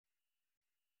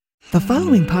The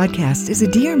following podcast is a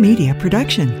Dear Media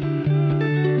production.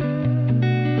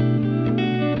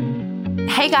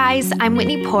 Hey guys, I'm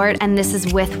Whitney Port, and this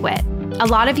is With Wit. A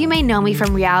lot of you may know me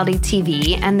from reality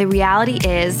TV, and the reality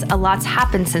is a lot's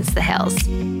happened since The Hills.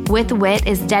 With Wit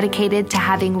is dedicated to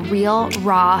having real,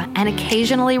 raw, and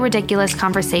occasionally ridiculous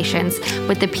conversations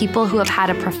with the people who have had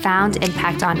a profound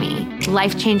impact on me.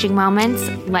 Life-changing moments,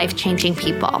 life-changing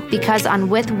people. Because on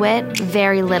With Wit,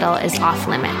 very little is off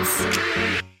limits.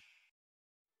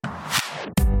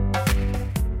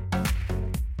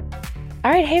 All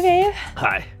right, hey babe.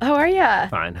 Hi. How are ya?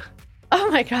 Fine.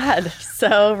 Oh my God,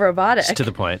 so robotic. Just to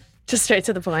the point. Just straight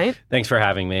to the point. Thanks for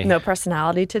having me. No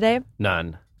personality today?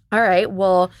 None. All right,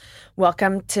 well,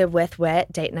 welcome to With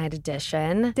Wit, Date Night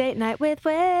Edition. Date Night with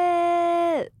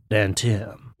Wit. And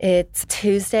Tim. It's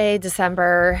Tuesday,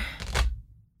 December.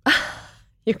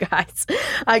 You guys,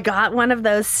 I got one of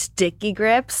those sticky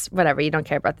grips. Whatever, you don't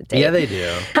care about the date. Yeah, they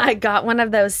do. I got one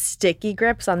of those sticky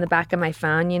grips on the back of my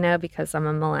phone, because I'm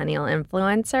a millennial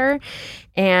influencer.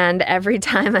 And every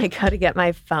time I go to get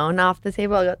my phone off the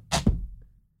table, I go,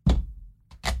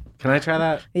 Can I try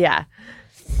that? yeah.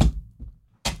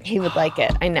 He would like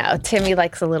it. I know. Timmy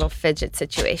likes a little fidget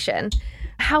situation.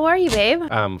 How are you, babe?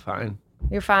 I'm fine.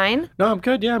 You're fine? No, I'm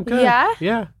good. Yeah, I'm good. Yeah?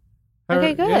 Yeah.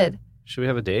 Okay, good. Should we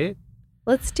have a date?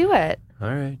 Let's do it.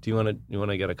 All right. Do you want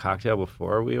to get a cocktail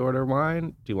before we order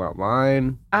wine? Do you want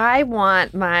wine? I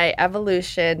want my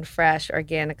Evolution Fresh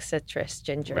Organic Citrus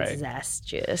Ginger Zest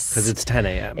juice. Because it's 10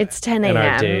 a.m. It's 10 a.m. And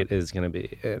our date is going to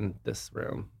be in this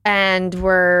room. And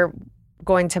we're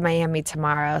going to Miami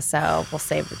tomorrow, so we'll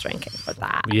save the drinking for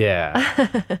that.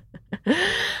 Yeah.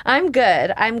 I'm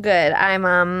good.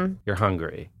 I'm You're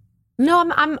hungry.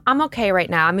 No, I'm okay right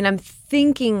now. I mean, I'm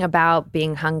thinking about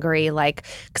being hungry,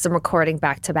 because I'm recording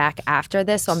back to back after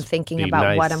this, so I'm thinking about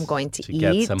nice what I'm going to eat.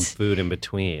 Get some food in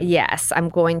between. Yes, I'm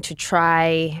going to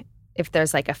try, if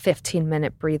there's a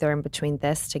 15-minute breather in between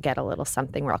this, to get a little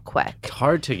something real quick. It's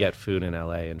hard to get food in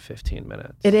LA in 15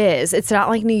 minutes. It is. It's not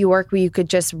like New York where you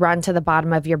could just run to the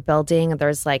bottom of your building and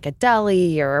there's a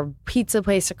deli or a pizza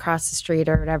place across the street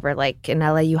or whatever. In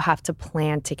LA, you have to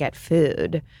plan to get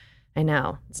food. I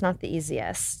know. It's not the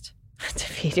easiest to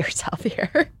feed yourself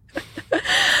here.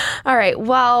 All right.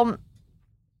 Well,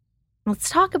 let's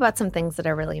talk about some things that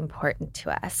are really important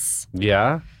to us.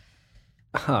 Yeah?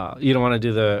 You don't want to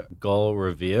do the goal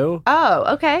review?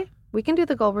 Oh, okay. We can do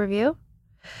the goal review.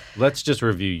 Let's just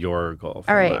review your goal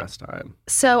from last time.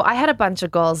 So I had a bunch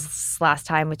of goals last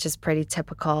time, which is pretty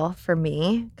typical for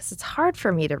me because it's hard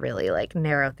for me to really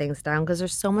narrow things down because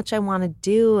there's so much I want to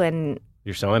do and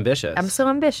you're so ambitious. I'm so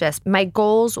ambitious. My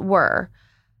goals were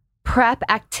prep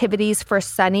activities for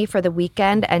Sonny for the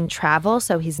weekend and travel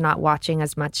so he's not watching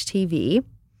as much TV.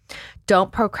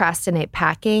 Don't procrastinate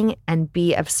packing and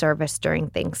be of service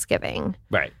during Thanksgiving.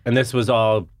 Right. And these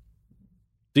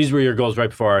were your goals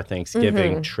right before our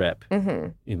Thanksgiving trip,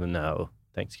 even though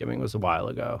Thanksgiving was a while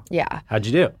ago. Yeah. How'd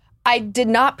you do? I did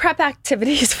not prep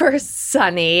activities for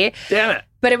Sonny. Damn it.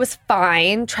 But it was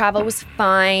fine. Travel was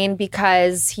fine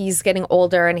because he's getting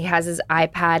older and he has his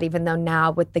iPad, even though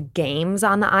now with the games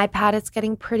on the iPad, it's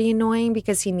getting pretty annoying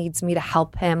because he needs me to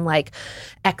help him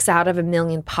X out of a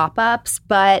million pop-ups.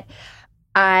 But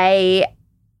I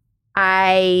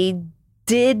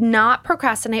did not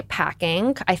procrastinate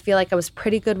packing. I feel like I was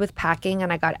pretty good with packing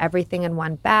and I got everything in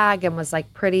one bag and was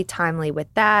pretty timely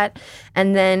with that.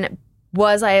 And then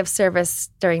was I of service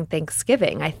during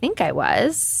Thanksgiving? I think I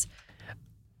was.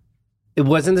 It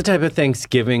wasn't the type of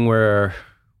Thanksgiving where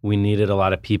we needed a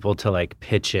lot of people to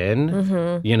pitch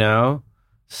in,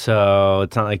 So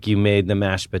it's not like you made the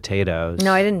mashed potatoes.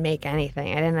 No, I didn't make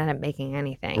anything. I didn't end up making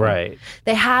anything. Right.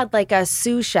 They had a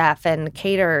sous chef and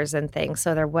caterers and things,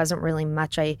 so there wasn't really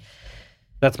much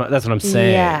That's what I'm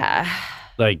saying. Yeah.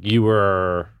 You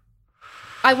were...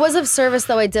 I was of service,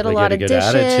 though. I did a lot of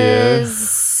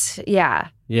dishes. Attitude. Yeah.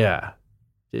 Yeah.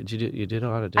 You did a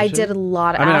lot of dishes? I did a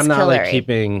lot of I'm not Hillary.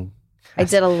 keeping... I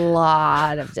did a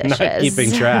lot of dishes. Not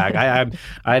keeping track.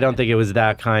 I don't think it was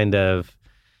that kind of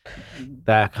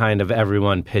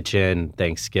everyone pitch in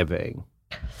Thanksgiving.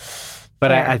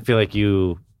 But I feel like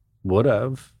you would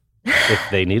have if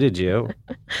they needed you.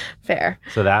 Fair.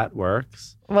 So that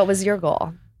works. What was your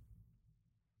goal?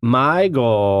 My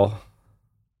goal...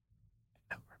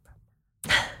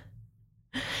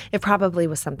 It probably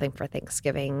was something for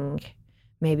Thanksgiving.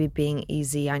 Maybe being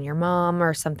easy on your mom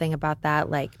or something about that,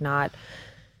 not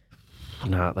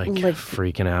not like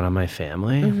freaking out on my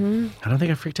family. I don't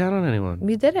think I freaked out on anyone.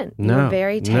 You didn't. No. You were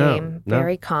very tame, No.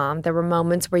 very calm. There were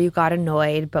moments where you got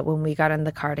annoyed, but when we got in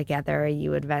the car together,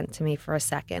 you would vent to me for a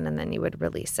second and then you would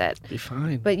release it. Be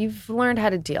fine. But you've learned how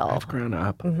to deal. I've grown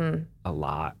up a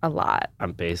lot. A lot.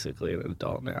 I'm basically an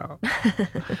adult now.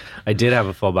 I did have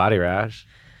a full body rash.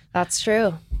 That's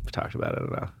true. We've talked about it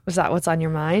enough. Was that what's on your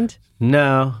mind?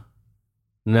 No.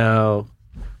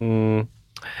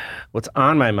 What's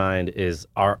on my mind is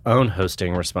our own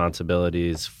hosting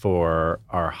responsibilities for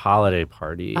our holiday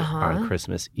party on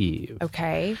Christmas Eve.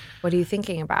 Okay. What are you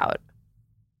thinking about?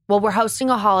 Well, we're hosting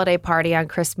a holiday party on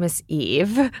Christmas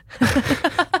Eve.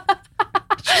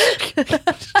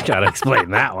 Gotta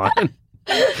explain that one.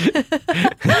 No,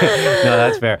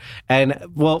 that's fair. And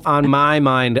well, on my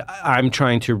mind, I'm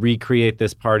trying to recreate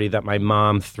this party that my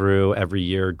mom threw every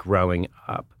year growing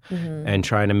up and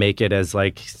trying to make it as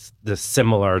like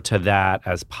similar to that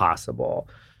as possible.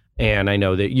 And I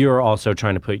know that you're also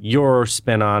trying to put your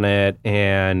spin on it.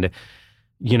 And,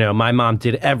 you know, my mom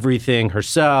did everything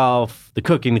herself, the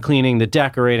cooking, the cleaning, the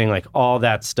decorating, like all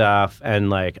that stuff. And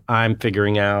like, I'm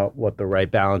figuring out what the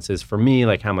right balance is for me,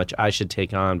 like how much I should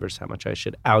take on versus how much I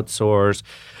should outsource.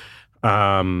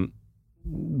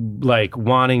 Like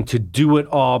wanting to do it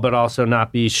all, but also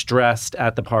not be stressed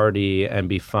at the party and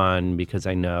be fun because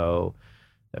I know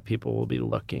that people will be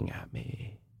looking at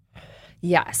me.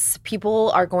 Yes,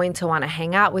 people are going to want to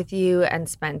hang out with you and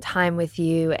spend time with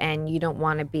you, and you don't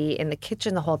want to be in the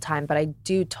kitchen the whole time. But I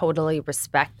do totally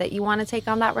respect that you want to take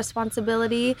on that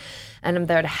responsibility, and I'm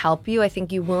there to help you. I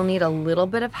think you will need a little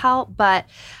bit of help, but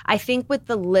I think with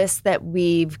the list that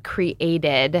we've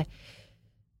created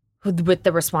with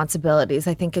the responsibilities,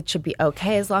 I think it should be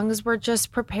okay as long as we're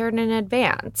just prepared in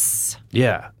advance.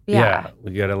 Yeah.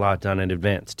 We get a lot done in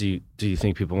advance. Do you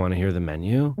think people want to hear the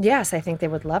menu? Yes, I think they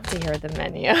would love to hear the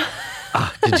menu.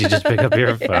 Did you just pick up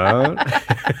your phone?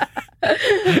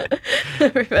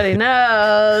 Everybody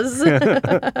knows.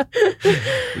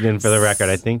 And for the record,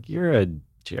 I think you're a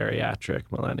geriatric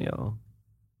millennial.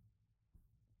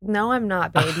 No, I'm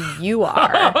not, baby. You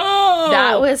are.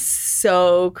 That was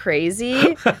so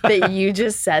crazy that you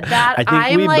just said that. I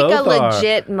think I'm like a are.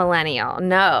 legit millennial.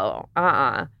 No,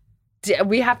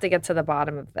 we have to get to the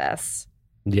bottom of this.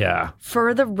 Yeah.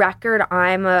 For the record,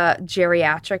 I'm a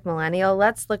geriatric millennial.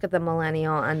 Let's look at the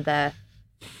millennial and the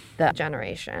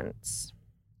generations.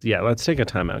 Yeah, let's take a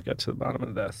time out, get to the bottom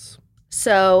of this.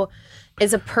 So,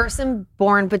 is a person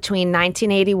born between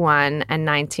 1981 and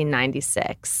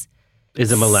 1996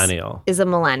 is a millennial.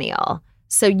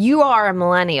 So you are a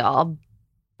millennial,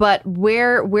 but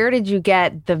where did you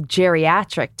get the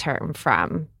geriatric term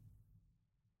from?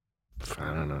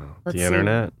 I don't know. Let's the see.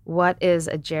 internet? What is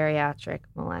a geriatric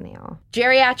millennial?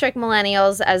 Geriatric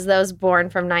millennials as those born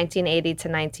from 1980 to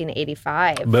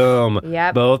 1985. Boom.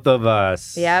 Yep. Both of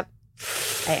us. Yep.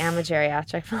 I am a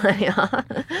geriatric millennial.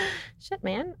 Shit,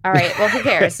 man. All right. Well, who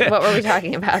cares? What were we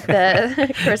talking about?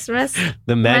 The Christmas?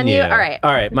 The menu. All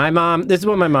right. My mom, this is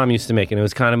what my mom used to make, and it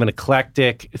was kind of an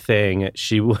eclectic thing.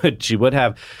 She would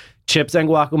have chips and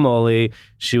guacamole.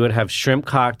 She would have shrimp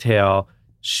cocktail.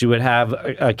 She would have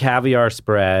a caviar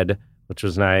spread, which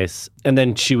was nice. And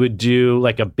then she would do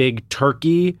like a big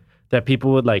turkey that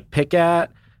people would like pick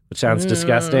at, which sounds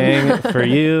disgusting for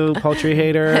you, poultry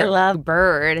hater. I love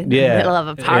bird. Yeah. In the middle of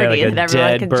a party. Like and a everyone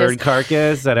dead can bird just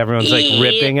carcass that everyone's like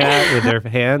ripping at with their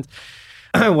hands.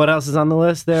 What else is on the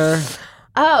list there?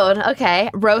 Oh, okay.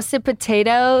 Roasted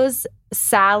potatoes,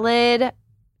 salad,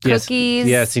 cookies.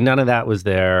 Yeah, see, none of that was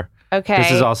there. Okay.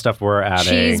 This is all stuff we're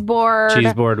adding. Cheese board.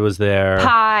 Cheese board was there.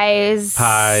 Pies.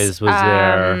 Pies was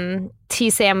there. Tea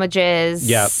sandwiches.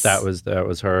 Yep, that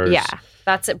was hers. Yeah,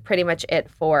 that's pretty much it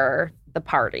for the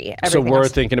party. So Everything we're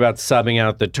else. thinking about subbing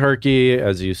out the turkey,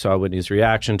 as you saw Whitney's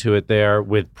reaction to it there,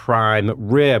 with prime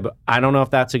rib. I don't know if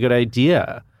that's a good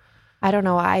idea. I don't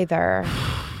know either.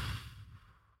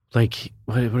 Like,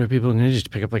 what are people going to do?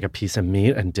 Just pick up like a piece of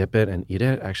meat and dip it and eat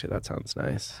it? Actually, that sounds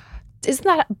nice. Isn't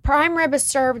that prime rib is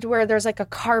served where there's like a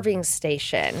carving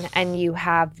station and you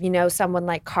have, someone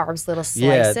like carves little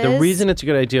slices? Yeah, the reason it's a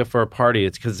good idea for a party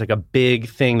is because it's like a big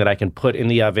thing that I can put in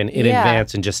the oven in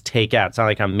advance and just take out. It's not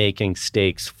like I'm making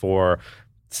steaks for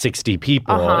 60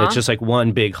 people. It's just like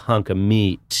one big hunk of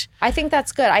meat. I think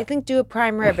that's good. I think do a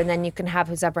prime rib and then you can have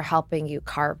who's ever helping you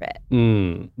carve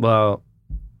it. Well,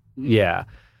 yeah.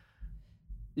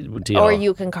 Deal. Or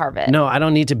you can carve it. No, I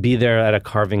don't need to be there at a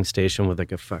carving station with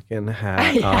like a fucking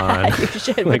hat on. You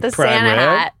should, like with a Santa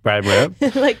hat. Prime rib.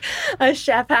 Like a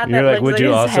chef hat You're that like, looks would like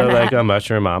you a also Santa like hat. a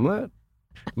mushroom omelet?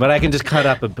 But I can just cut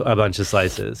up a bunch of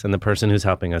slices, and the person who's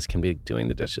helping us can be doing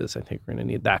the dishes. I think we're going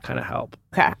to need that kind of help.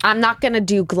 Okay. I'm not going to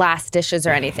do glass dishes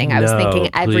or anything. I was thinking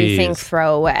everything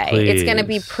throw away. It's going to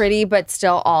be pretty, but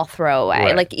still all throw away.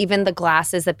 Right. Like even the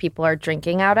glasses that people are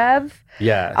drinking out of.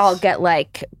 Yes. I'll get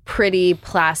like pretty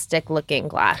plastic looking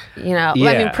glass, I mean,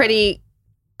 Yeah. pretty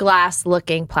glass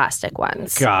looking plastic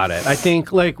ones. Got it. I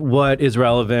think like what is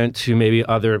relevant to maybe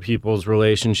other people's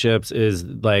relationships is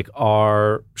like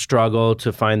our struggle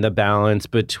to find the balance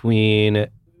between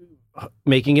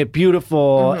making it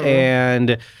beautiful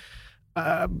and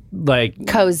like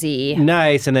cozy,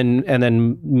 nice, and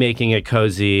then making it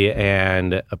cozy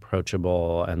and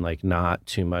approachable and like not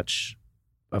too much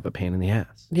of a pain in the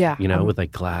ass. Yeah. With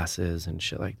like glasses and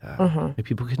shit like that. Like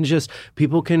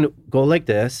people can go like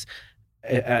this.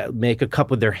 Make a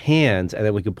cup with their hands, and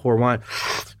then we could pour wine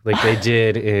like they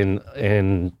did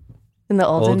in the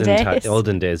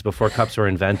olden days before cups were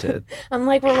invented. I'm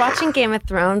like, we're watching Game of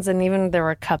Thrones, and even there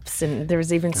were cups, and there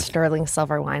was even sterling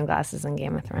silver wine glasses in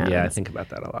Game of Thrones. Yeah, I think about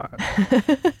that a lot.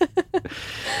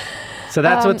 So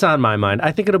that's what's on my mind.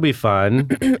 I think it'll be fun.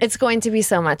 It's going to be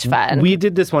so much fun. We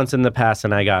did this once in the past,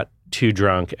 and I got too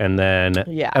drunk, and then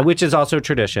which is also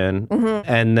tradition,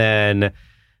 and then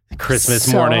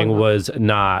Christmas morning was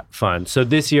not fun. So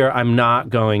this year I'm not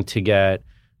going to get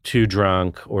too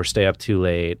drunk or stay up too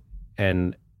late.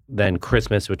 And then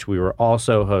Christmas, which we were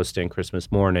also hosting Christmas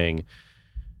morning,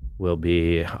 I'll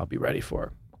be ready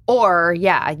for. Or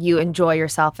you enjoy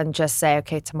yourself and just say,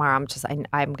 okay, tomorrow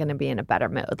I'm going to be in a better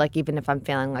mood. Like even if I'm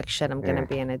feeling like shit, I'm going to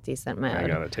be in a decent mood. I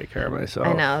got to take care of myself.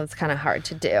 I know, it's kind of hard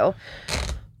to do.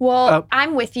 Well,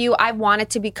 I'm with you. I want it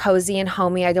to be cozy and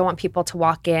homey. I don't want people to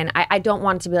walk in. I don't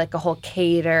want it to be like a whole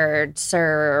catered,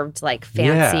 served, like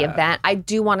fancy event. I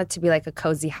do want it to be like a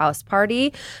cozy house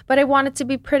party, but I want it to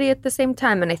be pretty at the same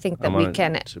time. And I think that we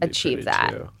can achieve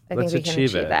that. I think we can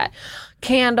achieve that.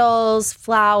 Candles,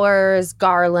 flowers,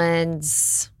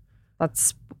 garlands.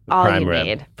 That's all Prime you rib.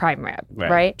 need. Prime rib,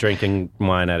 right? Drinking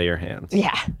wine out of your hands.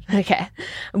 Yeah. Okay.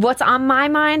 What's on my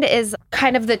mind is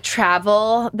kind of the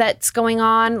travel that's going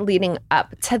on leading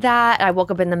up to that. I woke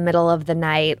up in the middle of the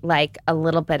night, like a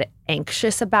little bit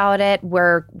anxious about it.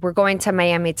 We're going to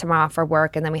Miami tomorrow for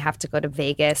work, and then we have to go to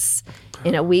Vegas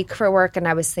in a week for work. And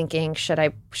I was thinking, should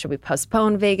we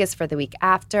postpone Vegas for the week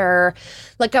after?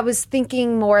 Like I was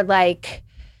thinking more like,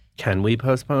 can we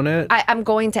postpone it? I'm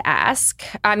going to ask.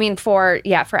 I mean, for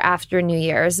after New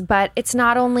Year's, but it's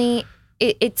not only,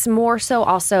 it's more so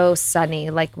also Sunny,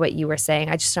 like what you were saying.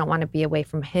 I just don't want to be away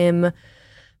from him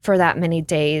for that many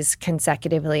days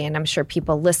consecutively. And I'm sure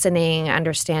people listening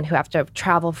understand who have to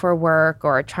travel for work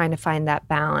or trying to find that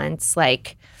balance.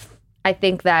 Like, I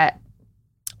think that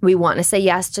we want to say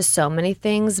yes to so many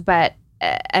things,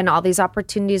 and all these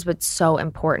opportunities, but it's so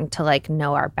important to like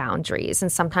know our boundaries.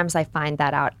 And sometimes I find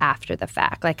that out after the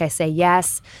fact. Like I say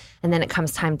yes, and then it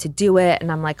comes time to do it.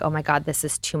 And I'm like, oh my God, this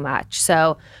is too much.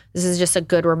 So this is just a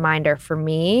good reminder for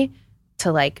me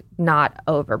to like not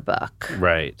overbook.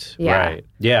 Right. Yeah. Right.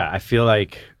 Yeah. I feel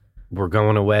like we're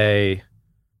going away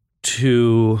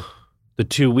to the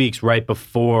 2 weeks right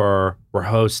before we're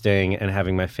hosting and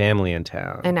having my family in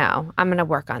town. I know. I'm going to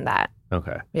work on that.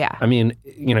 Okay. Yeah. I mean,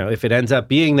 if it ends up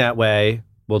being that way,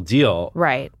 we'll deal.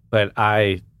 Right. But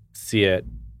I see it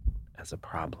as a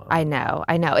problem. I know.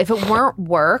 If it weren't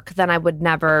work, then I would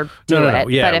never do No. it.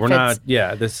 Yeah, but we're not.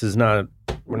 Yeah, this is not.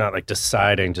 We're not like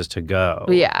deciding just to go.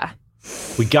 Yeah.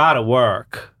 We gotta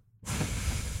work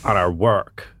on our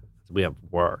work. We have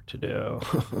work to do.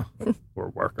 We're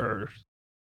workers.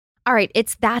 All right,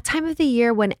 it's that time of the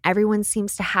year when everyone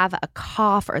seems to have a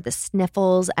cough or the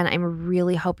sniffles, and I'm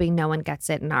really hoping no one gets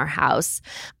it in our house.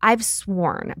 I've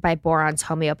sworn by Boron's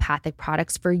homeopathic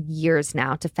products for years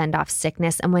now to fend off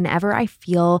sickness, and whenever I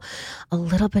feel a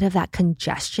little bit of that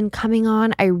congestion coming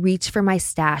on, I reach for my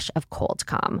stash of Cold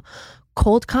Calm.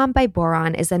 Cold Calm by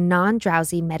Boron is a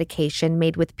non-drowsy medication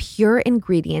made with pure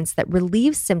ingredients that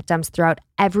relieve symptoms throughout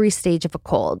every stage of a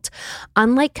cold.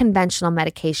 Unlike conventional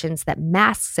medications that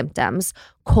mask symptoms,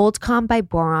 Cold Calm by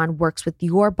Boron works with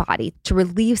your body to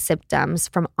relieve symptoms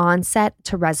from onset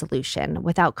to resolution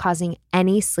without causing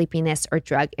any sleepiness or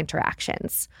drug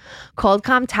interactions. Cold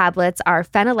Calm tablets are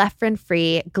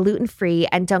phenylephrine-free, gluten-free,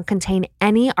 and don't contain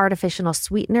any artificial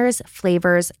sweeteners,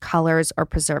 flavors, colors, or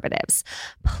preservatives.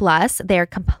 Plus, they are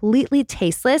completely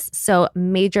tasteless, so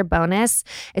major bonus,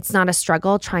 it's not a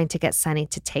struggle trying to get Sunny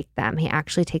to take them. He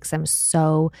actually takes them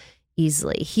so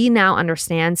easily. He now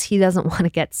understands he doesn't want to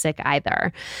get sick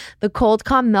either. The Cold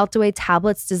Calm Melt-Away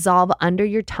tablets dissolve under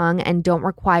your tongue and don't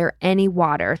require any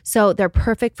water, so they're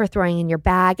perfect for throwing in your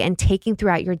bag and taking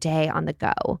throughout your day on the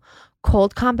go.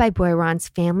 Cold Calm by Boiron's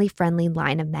family-friendly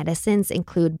line of medicines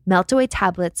include melt-away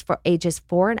tablets for ages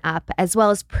 4 and up, as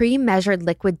well as pre-measured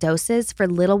liquid doses for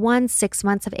little ones 6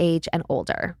 months of age and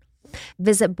older.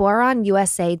 Visit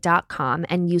BoironUSA.com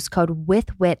and use code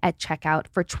WITHWIT at checkout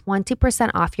for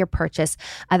 20% off your purchase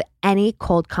of any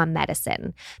cold calm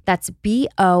medicine. That's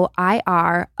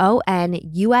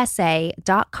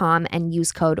BoironUSA.com and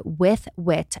use code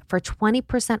WITHWIT for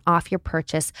 20% off your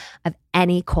purchase of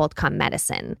any cold calm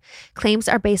medicine. Claims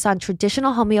are based on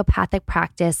traditional homeopathic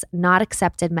practice, not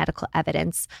accepted medical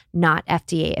evidence, not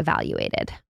FDA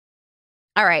evaluated.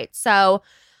 All right, so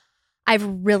I've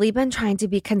really been trying to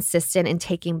be consistent in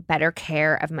taking better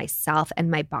care of myself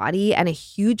and my body, and a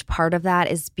huge part of that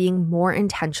is being more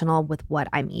intentional with what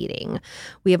I'm eating.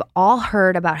 We have all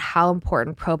heard about how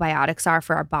important probiotics are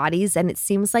for our bodies, and it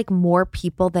seems like more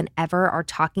people than ever are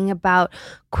talking about,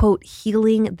 quote,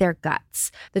 healing their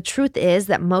guts. The truth is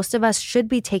that most of us should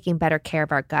be taking better care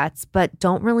of our guts, but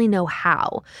don't really know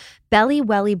how. Belly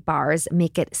Welly bars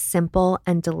make it simple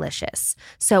and delicious.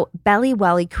 So Belly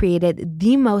Welly created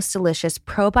the most delicious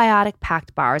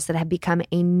probiotic-packed bars that have become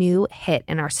a new hit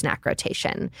in our snack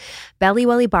rotation. Belly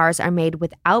Welly bars are made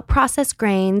without processed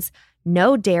grains,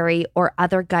 no dairy or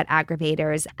other gut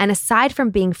aggravators, and aside from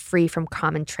being free from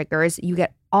common triggers, you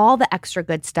get all the extra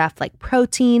good stuff like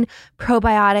protein,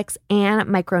 probiotics, and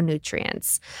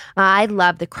micronutrients. I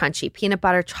love the crunchy peanut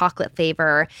butter chocolate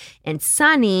flavor, and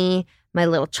Sunny, my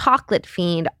little chocolate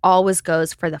fiend, always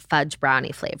goes for the fudge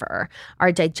brownie flavor.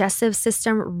 Our digestive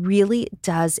system really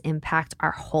does impact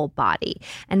our whole body.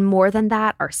 And more than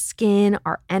that, our skin,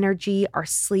 our energy, our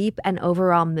sleep, and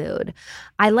overall mood.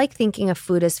 I like thinking of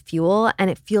food as fuel, and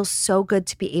it feels so good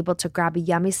to be able to grab a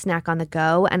yummy snack on the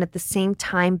go and at the same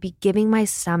time be giving my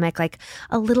stomach like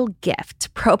a little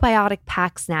gift, probiotic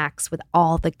packed snacks with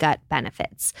all the gut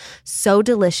benefits. So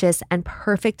delicious and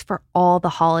perfect for all the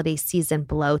holiday season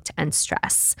bloat and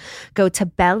stress. Go to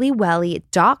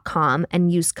bellywelly.com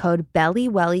and use code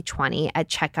BELLYWELLY20 at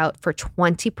checkout for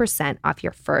 20% off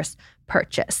your first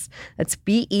purchase. That's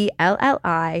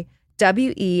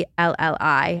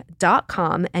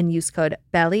BELLYWELLI.com and use code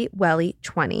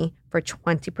BELLYWELLY20 for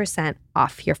 20%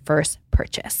 off your first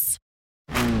purchase.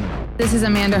 This is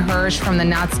Amanda Hirsch from the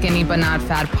Not Skinny But Not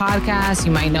Fat podcast.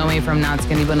 You might know me from Not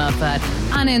Skinny But Not Fat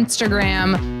on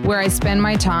Instagram, where I spend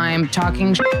my time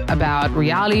talking about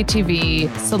reality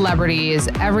TV, celebrities,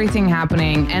 everything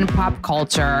happening, and pop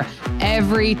culture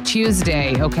every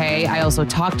Tuesday, okay? I also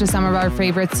talk to some of our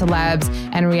favorite celebs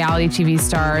and reality TV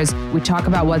stars. We talk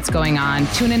about what's going on.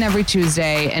 Tune in every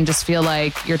Tuesday and just feel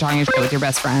like you're talking shit with your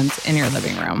best friends in your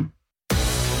living room.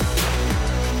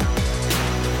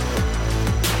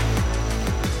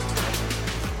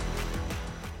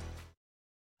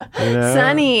 You know?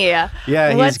 Sunny. Yeah,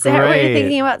 he's great. What were you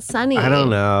thinking about Sunny? I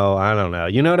don't know.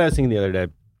 You know what I was thinking the other day?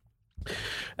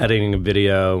 Editing a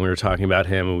video, and we were talking about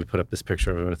him, and we put up this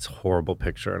picture of him, and it's a horrible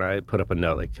picture, and I put up a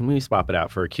note, like, can we swap it out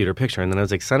for a cuter picture? And then I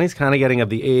was like, Sunny's kind of getting of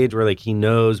the age where, like, he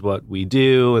knows what we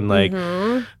do, and, like,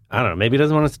 I don't know, maybe he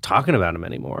doesn't want us talking about him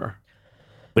anymore.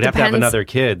 We'd have to have another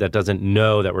kid that doesn't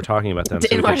know that we're talking about them,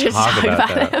 so we can talk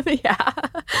about them. Yeah,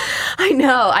 I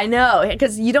know,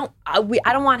 because I don't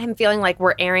want him feeling like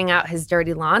we're airing out his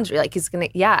dirty laundry. Like he's gonna,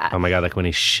 Oh my God, like when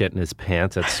he's shitting his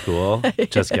pants at school.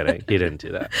 Just kidding, he didn't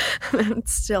do that. I'm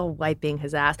still wiping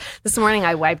his ass. This morning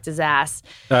I wiped his ass.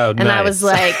 Oh, and nice. I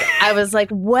was like,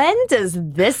 when does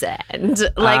this end?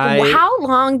 Like, how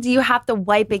long do you have to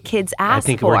wipe a kid's ass I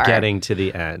think for? we're getting to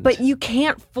the end. But you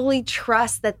can't fully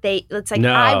trust that it's like,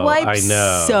 No, I wipe I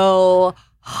know. so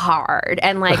hard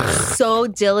and like so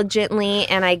diligently,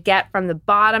 and I get from the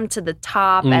bottom to the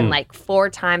top and like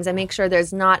 4 times. I make sure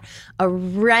there's not a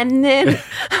remnant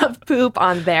of poop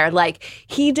on there. Like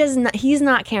he's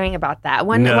not caring about that.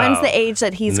 When's the age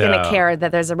that he's gonna care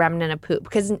that there's a remnant of poop?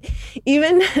 Because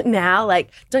even now,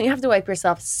 like, don't you have to wipe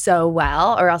yourself so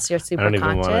well or else you're super conscious? I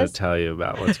don't even want to tell you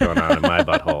about what's going on in my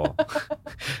butthole.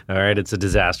 All right, it's a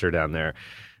disaster down there.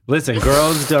 Listen,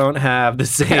 girls don't have the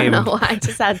same. I don't know why I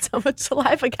just had so much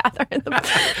saliva gather in the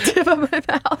tip of my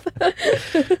mouth.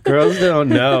 Girls don't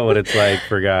know what it's like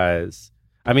for guys.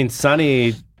 I mean,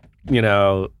 Sunny, you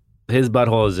know, his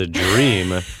butthole is a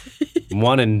dream.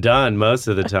 One and done most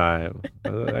of the time.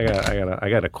 I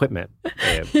got equipment.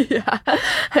 Babe. Yeah,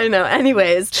 I know.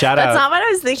 Anyways, that's not what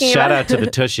I was thinking. Shout out to the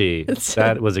Tushy.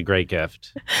 That was a great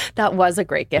gift. That was a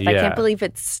great gift. Yeah. I can't believe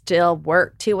it still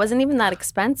worked too. It wasn't even that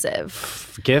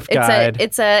expensive. Gift guide.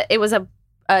 It was a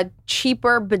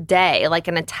cheaper bidet, like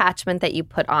an attachment that you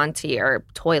put onto your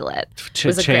toilet. It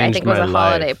was I think it was a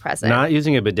holiday present. Not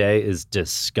using a bidet is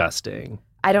disgusting.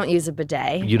 I don't use a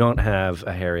bidet. You don't have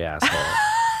a hairy asshole.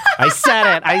 I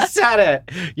said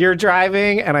it. You're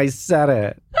driving and I said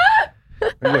it.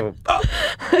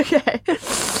 Okay.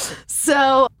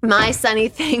 So my Sunny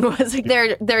thing was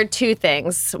there are two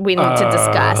things we need to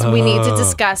discuss. We need to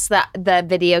discuss the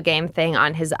video game thing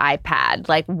on his iPad.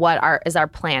 Like, is our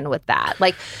plan with that?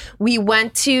 Like, we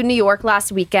went to New York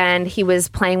last weekend. He was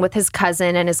playing with his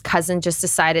cousin, and his cousin just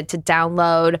decided to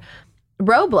download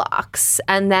Roblox.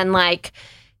 And then, like,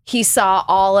 he saw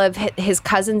all of his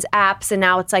cousin's apps, and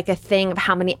now it's like a thing of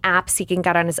how many apps he can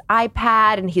get on his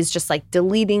iPad, and he's just like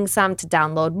deleting some to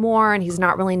download more, and he's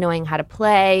not really knowing how to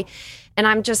play. And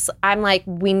I'm like,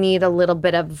 we need a little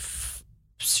bit of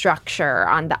structure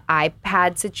on the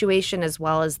iPad situation as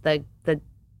well as the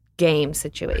game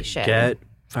situation. Get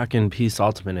fucking P.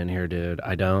 Saltzman in here, dude.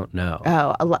 I don't know.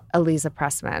 Oh, Eliza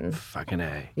Pressman. Fucking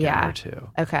A. Yeah. Her too.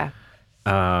 Okay.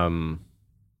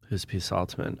 Who's P.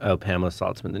 Saltzman? Oh, Pamela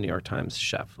Saltzman, the New York Times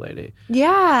chef lady.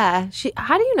 Yeah.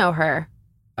 How do you know her?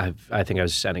 I think I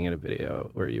was sending in a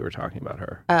video where you were talking about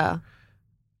her. Oh.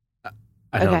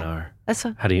 I don't know her. That's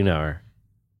fine. How do you know her?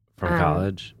 From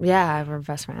college? Yeah, we're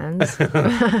best friends.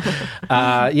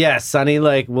 Yeah, Sonny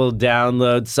like will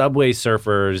download Subway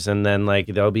Surfers, and then like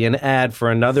there'll be an ad for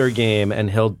another game,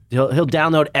 and he'll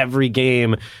download every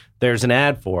game there's an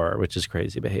ad for, which is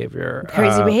crazy behavior.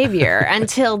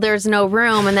 Until there's no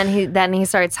room, and then he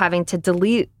starts having to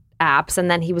delete apps,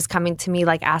 and then he was coming to me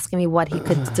like asking me what he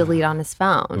could delete on his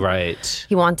phone. Right.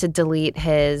 He wanted to delete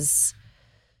his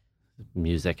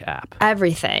music app.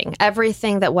 Everything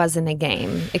that wasn't a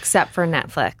game except for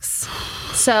Netflix.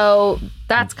 So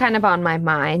that's kind of on my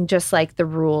mind, just like the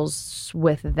rules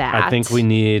with that. I think we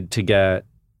need to get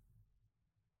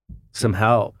some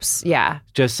help. Yeah.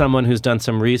 Just someone who's done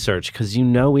some research, because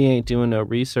we ain't doing no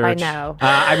research. I know.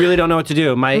 I really don't know what to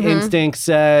do. My instinct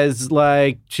says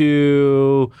like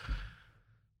to...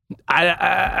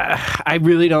 I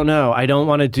really don't know. I don't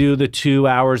want to do the 2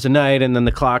 hours a night and then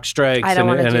the clock strikes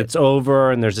and it's over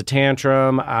and there's a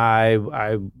tantrum. I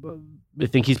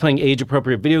think he's playing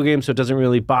age-appropriate video games, so it doesn't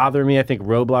really bother me. I think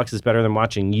Roblox is better than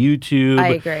watching YouTube. I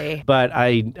agree. But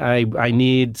I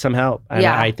need some help. And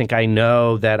I think I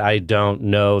know that I don't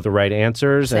know the right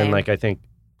answers. Same. And like I think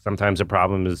sometimes a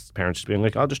problem is parents just being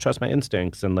like, I'll just trust my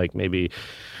instincts, and like maybe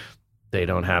they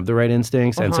don't have the right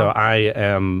instincts. And so I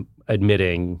am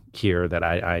admitting here that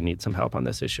I need some help on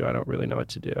this issue. I don't really know what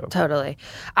to do. Totally.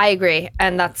 I agree.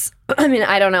 And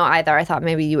I don't know either. I thought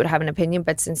maybe you would have an opinion,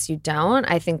 but since you don't,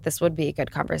 I think this would be a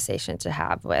good conversation to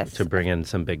have with. To bring in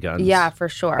some big guns. Yeah, for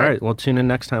sure. All right. Well, tune in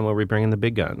next time where we bring in the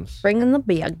big guns. Bring in the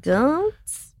big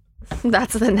guns?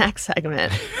 That's the next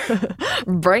segment.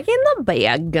 Bringing the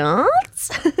big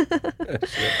guns.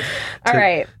 All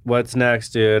right. What's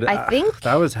next, dude? I think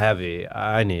that was heavy.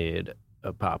 I need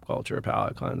a pop culture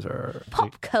palate cleanser.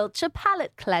 Pop culture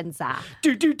palate cleanser.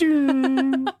 Do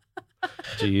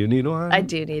you need one? I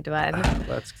do need one.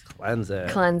 Let's cleanse it.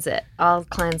 Cleanse it. I'll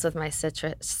cleanse with my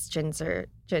citrus ginger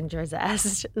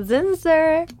zest.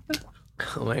 Ginger.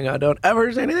 Oh my God! Don't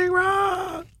ever say anything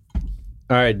wrong.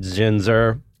 All right,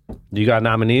 Ginger. You got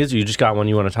nominees? Or you just got one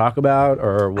you want to talk about,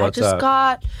 or what's up?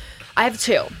 I have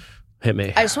two. Hit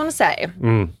me. I just want to say.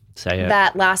 Say it.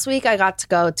 That last week I got to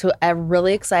go to a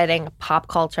really exciting pop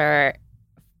culture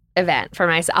event for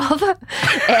myself.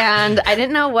 And I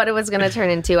didn't know what it was going to turn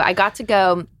into. I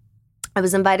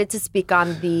was invited to speak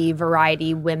on the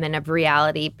Variety Women of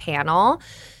Reality panel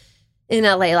in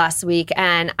LA last week,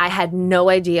 and I had no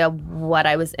idea what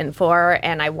I was in for.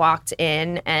 And I walked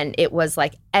in, and it was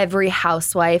like every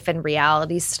housewife and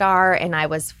reality star, and I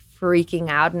was freaking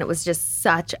out. And it was just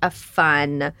such a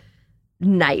fun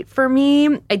night for me.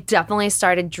 I definitely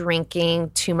started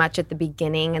drinking too much at the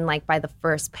beginning, and like by the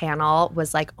first panel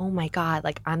was like, oh my God,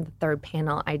 like I'm the third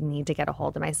panel. I need to get a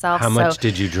hold of myself. How much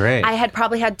did you drink? I had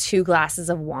probably had 2 glasses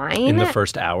of wine. In the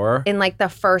first hour? In like the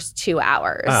first 2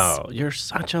 hours. Oh, you're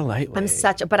such a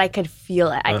lightweight. But I could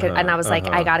feel it. And I was like,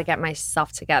 I got to get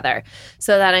myself together.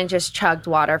 So then I just chugged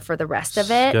water for the rest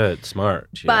of it. Good, smart.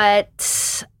 Yeah.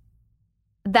 But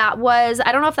that was,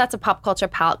 I don't know if that's a pop culture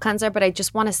palate cleanser, but I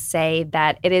just want to say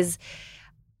that it is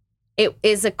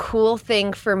a cool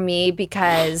thing for me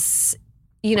because,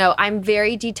 I'm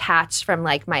very detached from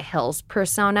like my Hills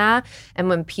persona. And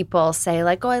when people say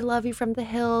like, oh, I love you from the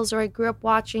Hills, or I grew up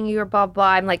watching you, or blah,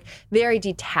 blah, I'm like very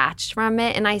detached from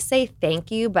it. And I say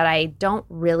thank you, but I don't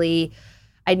really,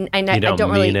 I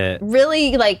don't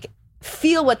really like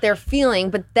feel what they're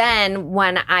feeling. But then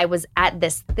when I was at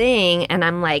this thing and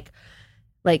I'm like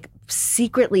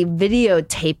secretly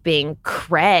videotaping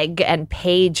Craig and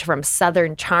Paige from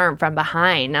Southern Charm from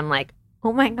behind, I'm like,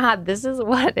 oh my God, this is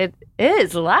what it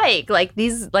is like. I'm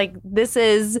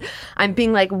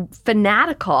being like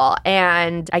fanatical,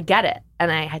 and I get it.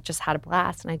 And I had just had a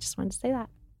blast, and I just wanted to say that.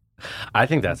 I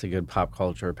think that's a good pop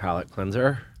culture palate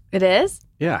cleanser. It is?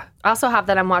 Yeah. I also have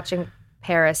that I'm watching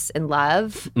Paris in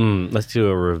Love. Let's do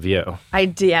a review. I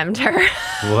DM'd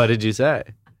her. What did you say?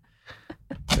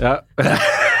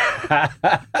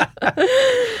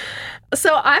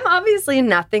 So I'm obviously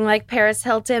nothing like Paris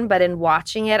Hilton, but in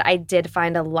watching it, I did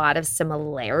find a lot of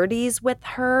similarities with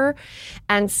her.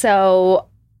 And so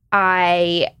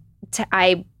I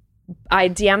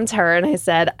DM'd her and I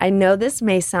said, I know this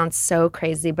may sound so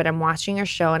crazy, but I'm watching your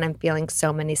show and I'm feeling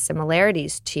so many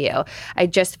similarities to you. I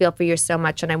just feel for you so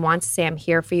much, and I want to say I'm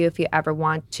here for you if you ever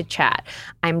want to chat.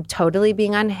 I'm totally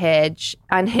being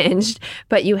unhinged,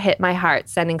 but you hit my heart,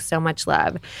 sending so much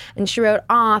love. And she wrote,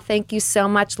 aw, thank you so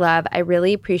much, love. I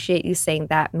really appreciate you saying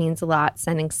that. Means a lot.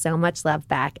 Sending so much love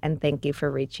back, and thank you for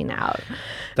reaching out.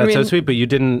 That's so sweet, but you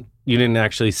didn't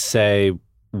actually say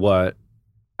what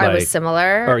I was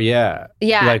similar. Or yeah.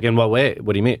 Like in what way?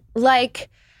 What do you mean? Like,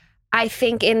 I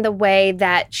think in the way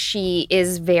that she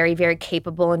is very, very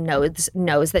capable and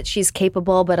knows that she's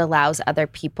capable, but allows other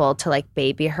people to like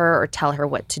baby her or tell her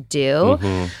what to do.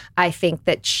 Mm-hmm. I think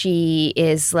that she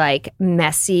is like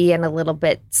messy and a little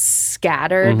bit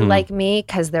scattered like me,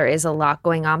 because there is a lot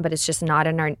going on, but it's just not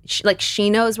in our,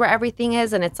 she knows where everything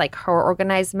is and it's like her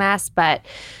organized mess, but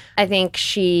I think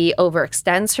she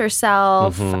overextends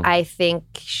herself. I think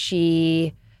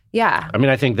she, I mean,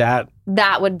 I think that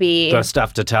would be the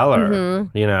stuff to tell her,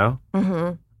 you know?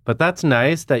 But that's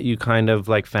nice that you kind of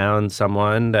like found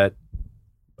someone that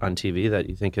on TV that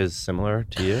you think is similar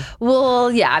to you.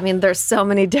 Well, yeah, I mean, there's so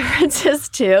many differences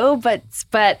too,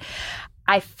 but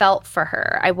I felt for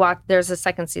her. There's a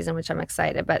second season, which I'm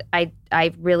excited, but I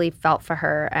really felt for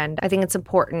her. And I think it's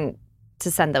important to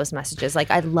send those messages.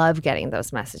 Like, I love getting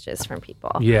those messages from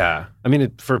people. Yeah. I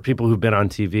mean, for people who've been on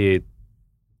TV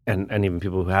and even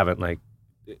people who haven't, like,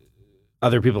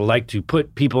 other people like to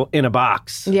put people in a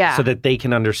box so that they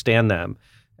can understand them.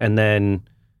 And then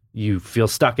you feel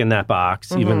stuck in that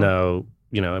box, even though,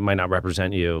 you know, it might not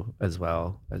represent you as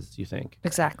well as you think.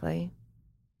 Exactly.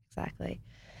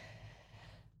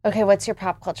 Okay, what's your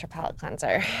pop culture palate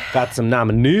cleanser? Got some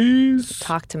nominees.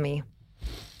 Talk to me.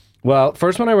 Well,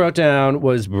 first one I wrote down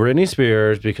was Britney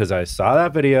Spears, because I saw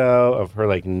that video of her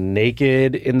like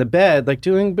naked in the bed, like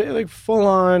doing like full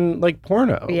on like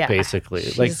porno,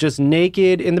 basically. Like just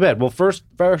naked in the bed. Well, first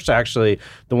actually,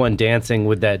 the one dancing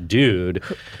with that dude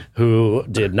who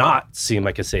did not seem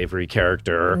like a savory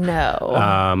character.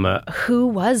 No. Who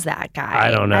was that guy? I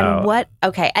don't know. And what?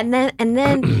 Okay. And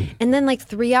then like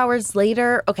 3 hours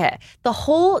later, okay, the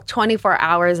whole 24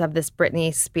 hours of this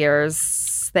Britney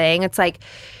Spears thing, it's like,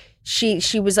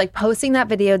 She was like posting that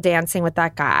video dancing with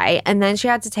that guy, and then she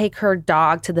had to take her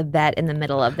dog to the vet in the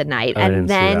middle of the night, and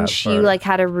then she like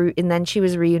had and then she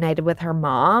was reunited with her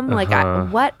mom. Like,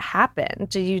 what happened?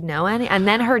 Do you know any? And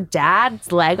then her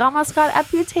dad's leg almost got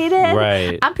amputated.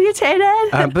 Right,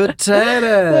 amputated.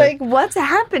 Like, what's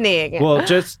happening? Well,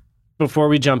 just before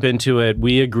we jump into it,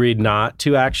 we agreed not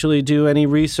to actually do any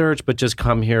research, but just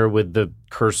come here with the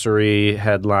cursory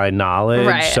headline knowledge.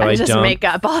 Right, so and just make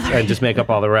up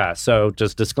all the rest. So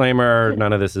just disclaimer,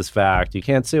 none of this is fact. You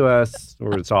can't sue us,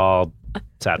 or it's all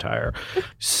satire.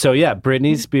 So yeah,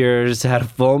 Britney Spears had a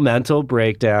full mental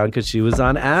breakdown because she was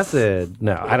on acid.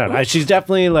 No, I don't know. She's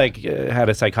definitely like had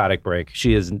a psychotic break.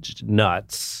 She is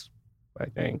nuts, I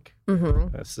think.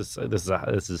 This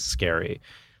is scary.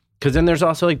 Because then there's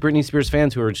also like Britney Spears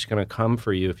fans who are just going to come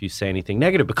for you if you say anything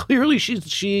negative. But clearly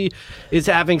she is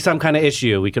having some kind of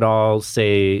issue. We could all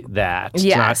say that. Yes.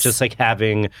 It's not just like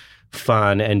having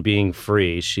fun and being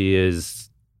free. She is...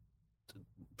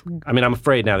 I mean, I'm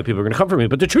afraid now that people are going to come for me.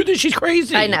 But the truth is she's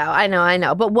crazy. I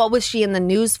know. But what was she in the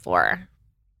news for?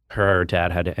 Her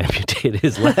dad had to amputate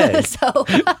his leg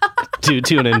due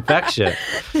to an infection.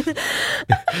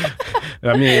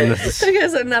 I mean,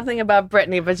 because of nothing about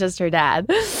Britney, but just her dad.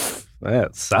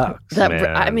 That sucks,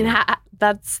 man. I mean,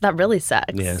 that really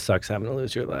sucks. Yeah, it sucks having to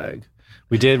lose your leg.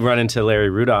 We did run into Larry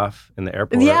Rudolph in the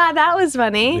airport. Yeah, that was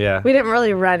funny. Yeah. We didn't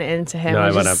really run into him. No,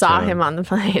 we just saw him on the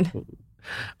plane.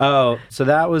 Oh, so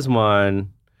that was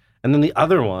one. And then the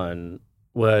other one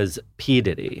was P.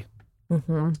 Diddy.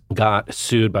 Got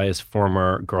sued by his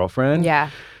former girlfriend. Yeah.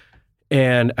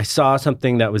 And I saw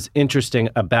something that was interesting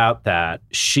about that.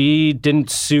 She didn't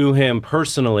sue him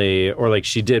personally, or like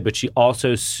she did, but she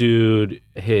also sued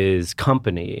his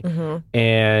company.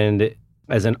 And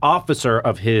as an officer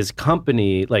of his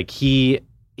company, like he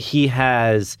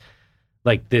has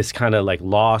like this kind of like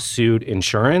lawsuit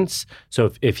insurance.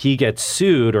 So if he gets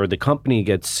sued or the company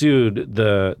gets sued,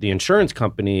 the insurance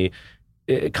company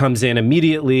it comes in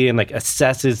immediately and like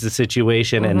assesses the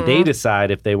situation and they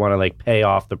decide if they want to like pay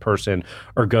off the person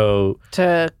or go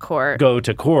to court.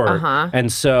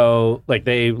 And so like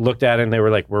they looked at it and they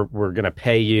were like, we're going to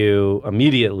pay you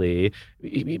immediately.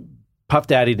 Puff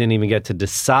Daddy didn't even get to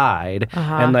decide.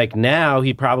 And like now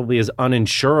he probably is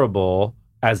uninsurable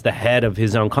as the head of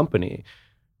his own company.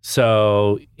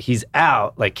 So he's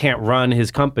out, like can't run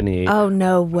his company. Oh,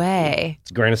 no way.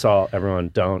 It's a grain of salt. Everyone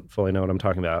don't fully know what I'm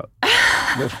talking about.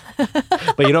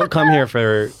 But you don't come here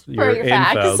for your info.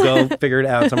 Facts. Go figure it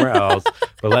out somewhere else.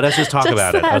 But let us just talk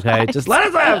about it, okay? Just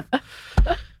let us live.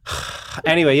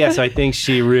 Anyway, yeah, so I think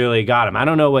she really got him. I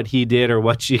don't know what he did or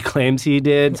what she claims he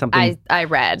did. Something I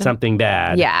read. Something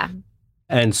bad. Yeah.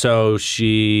 And so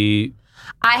she...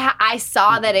 I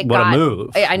saw that it What a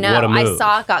move. I know. What a move. I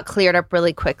saw it got cleared up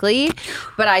really quickly,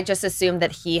 but I just assumed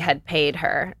that he had paid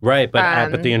her. Right,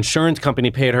 but the insurance company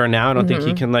paid her now. I don't think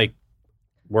he can like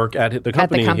work at the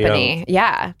company. At the company,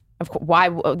 yeah. Of course. Why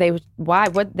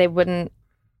would they wouldn't?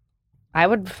 I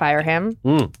would fire him.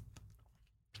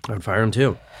 I'd fire him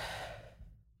too.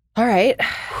 All right.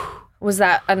 Was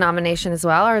that a nomination as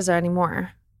well, or is there any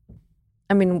more?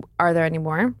 I mean, are there any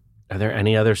more? Are there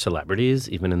any other celebrities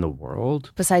even in the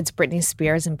world besides Britney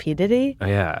Spears and P. Diddy? Oh,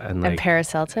 yeah, and like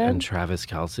Paris Hilton and Travis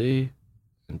Kelce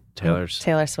and Taylor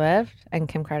Swift and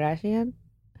Kim Kardashian.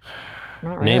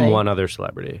 Not really. Name one other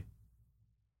celebrity.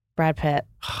 Brad Pitt.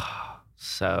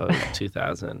 So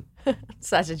 2000.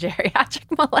 Such a geriatric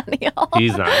millennial.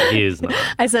 He's not. He is not.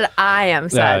 I said I am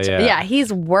such. Yeah,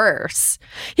 he's worse.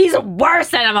 He's worse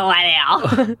than a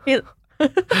millennial.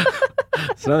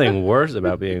 There's nothing worse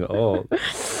about being old.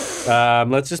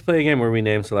 Let's just play a game where we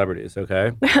name celebrities,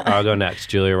 okay? I'll go next.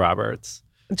 Julia Roberts.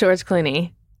 George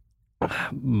Clooney.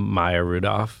 Maya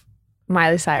Rudolph.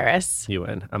 Miley Cyrus. You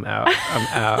win. I'm out. I'm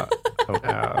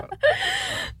out.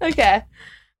 Okay.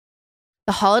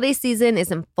 The holiday season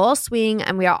is in full swing,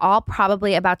 and we are all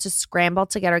probably about to scramble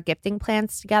to get our gifting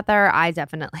plans together. I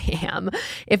definitely am.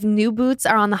 If new boots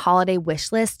are on the holiday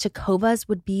wish list, Tecovas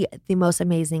would be the most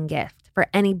amazing gift for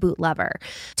any boot lover.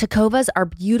 Tecovas are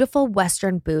beautiful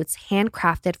Western boots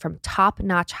handcrafted from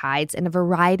top-notch hides in a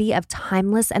variety of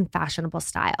timeless and fashionable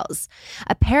styles.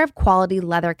 A pair of quality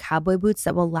leather cowboy boots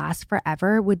that will last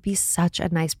forever would be such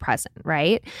a nice present,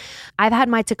 right? I've had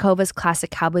my Tecovas classic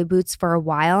cowboy boots for a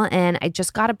while, and I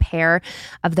just got a pair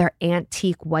of their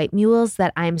antique white mules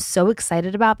that I'm so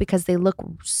excited about because they look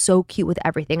so cute with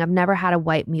everything. I've never had a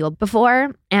white mule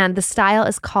before, and the style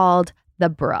is called the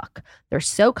Brook. They're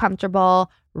so comfortable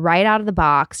right out of the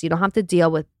box. You don't have to deal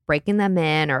with breaking them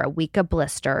in or a week of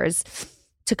blisters.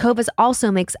 Tecovas also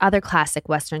makes other classic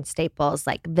Western staples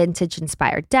like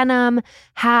vintage-inspired denim,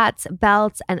 hats,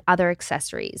 belts, and other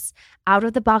accessories.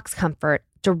 Out-of-the-box comfort,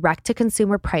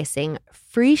 direct-to-consumer pricing,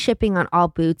 free shipping on all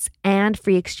boots, and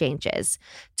free exchanges.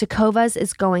 Tecovas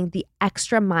is going the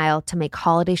extra mile to make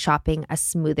holiday shopping a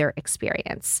smoother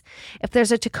experience. If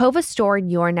there's a Tecovas store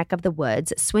in your neck of the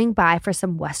woods, swing by for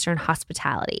some Western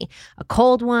hospitality. A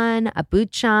cold one, a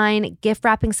boot shine, gift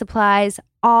wrapping supplies,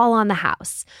 all on the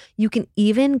house. You can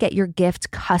even get your gift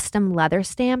custom leather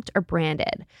stamped or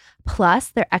branded. Plus,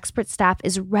 their expert staff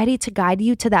is ready to guide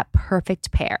you to that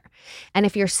perfect pair. And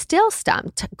if you're still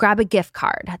stumped, grab a gift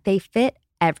card. They fit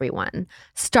everyone.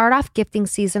 Start off gifting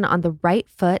season on the right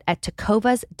foot at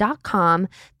tecovas.com.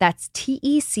 That's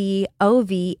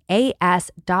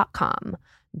TECOVAS.com.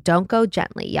 Don't go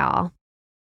gently, y'all.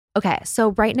 Okay,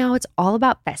 so right now it's all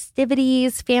about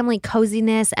festivities, family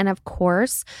coziness, and of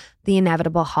course, the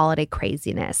inevitable holiday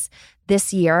craziness.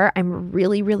 This year, I'm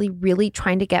really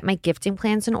trying to get my gifting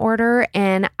plans in order,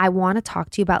 and I want to talk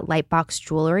to you about Lightbox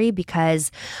Jewelry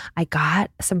because I got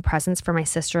some presents for my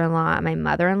sister-in-law and my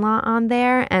mother-in-law on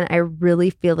there, and I really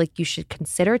feel like you should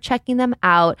consider checking them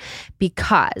out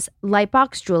because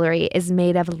Lightbox Jewelry is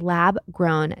made of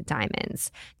lab-grown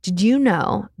diamonds. Did you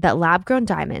know that lab-grown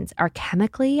diamonds are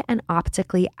chemically and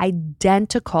optically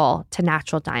identical to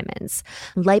natural diamonds?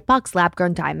 Lightbox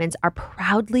lab-grown diamonds are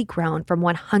proudly grown from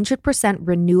 100%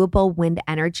 renewable wind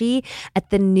energy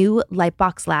at the new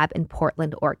Lightbox Lab in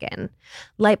Portland, Oregon.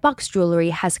 Lightbox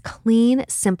Jewelry has clean,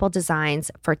 simple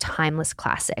designs for timeless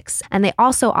classics, and they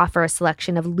also offer a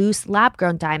selection of loose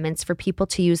lab-grown diamonds for people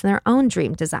to use in their own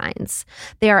dream designs.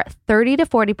 They are 30 to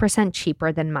 40%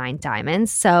 cheaper than mined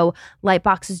diamonds, so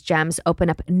Lightbox's gems open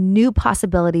up new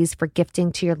possibilities for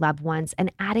gifting to your loved ones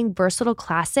and adding versatile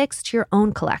classics to your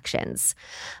own collections.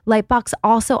 Lightbox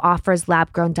also offers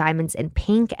lab-grown diamonds in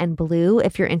pink and blue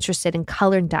if you're interested in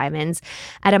colored diamonds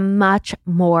at a much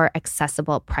more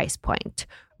accessible price point.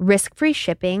 Risk-free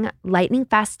shipping,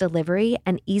 lightning-fast delivery,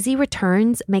 and easy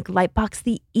returns make Lightbox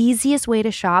the easiest way to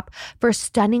shop for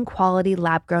stunning quality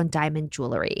lab-grown diamond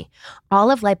jewelry. All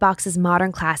of Lightbox's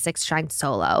modern classics shine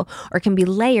solo or can be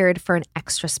layered for an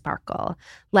extra sparkle.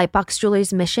 Lightbox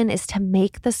Jewelry's mission is to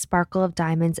make the sparkle of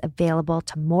diamonds available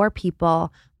to more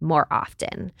people more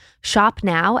often. Shop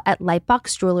now at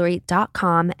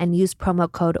lightboxjewelry.com and use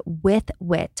promo code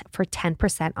WITHWIT for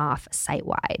 10% off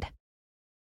site-wide.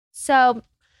 So,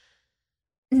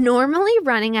 normally,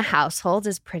 running a household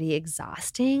is pretty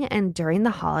exhausting, and during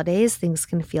the holidays, things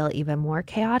can feel even more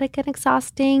chaotic and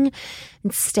exhausting.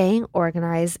 And staying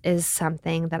organized is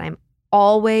something that I'm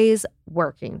always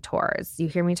working towards. You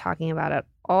hear me talking about it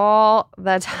all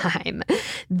the time.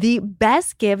 The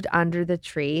best gift under the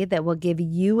tree that will give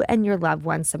you and your loved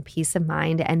ones some peace of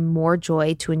mind and more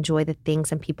joy to enjoy the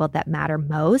things and people that matter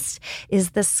most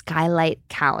is the Skylight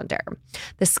Calendar.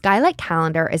 The Skylight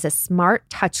Calendar is a smart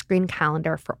touchscreen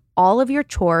calendar for all of your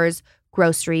chores,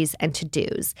 groceries, and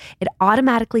to-dos. It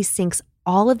automatically syncs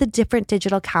all of the different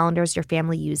digital calendars your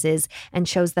family uses and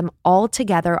shows them all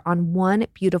together on one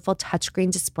beautiful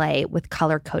touchscreen display with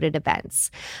color-coded events.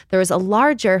 There is a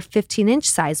larger 15-inch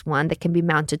size one that can be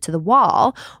mounted to the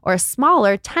wall, or a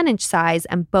smaller 10-inch size,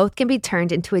 and both can be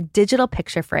turned into a digital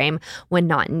picture frame when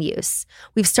not in use.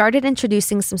 We've started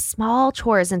introducing some small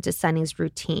chores into Sunny's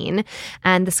routine,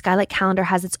 and the Skylight Calendar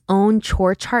has its own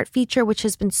chore chart feature, which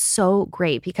has been so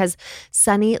great because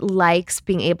Sunny likes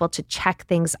being able to check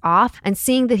things off and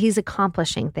seeing that he's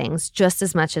accomplishing things just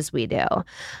as much as we do.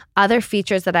 Other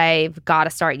features that I've got to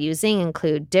start using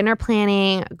include dinner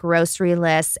planning, grocery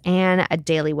lists, and a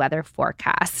daily weather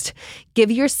forecast.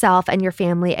 Give yourself and your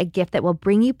family a gift that will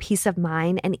bring you peace of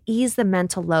mind and ease the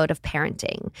mental load of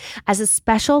parenting. As a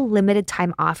special limited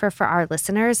time offer for our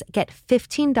listeners, get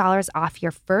 $15 off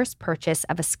your first purchase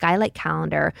of a Skylight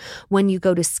Calendar when you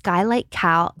go to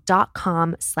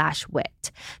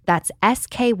skylightcal.com/wit. That's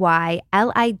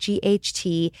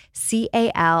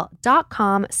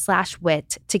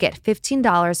skylightcal.com/wit to get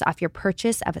 $15 off your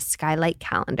purchase of a Skylight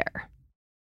Calendar.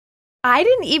 I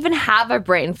didn't even have a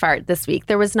brain fart this week.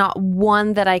 There was not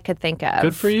one that I could think of.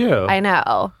 Good for you. I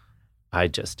know. I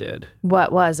just did.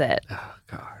 What was it? Oh,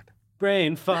 God.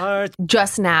 Brain fart.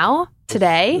 Just now?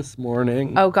 Today? This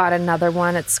morning. Oh, God, another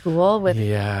one at school with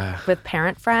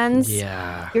parent friends?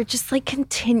 Yeah. You're just like,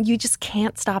 you just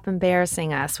can't stop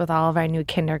embarrassing us with all of our new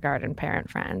kindergarten parent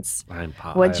friends.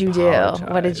 What'd you do?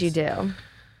 What did you do?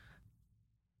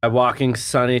 I'm walking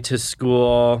Sunny to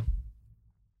school.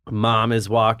 Mom is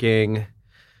walking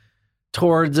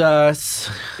towards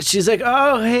us. She's like,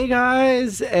 oh, hey,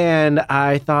 guys. And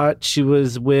I thought she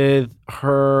was with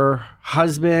her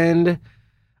husband.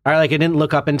 I didn't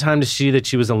look up in time to see that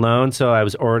she was alone. So I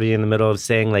was already in the middle of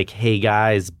saying, like, hey,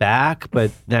 guys, back. But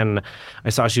then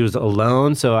I saw she was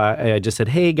alone. So I just said,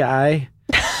 hey, guy.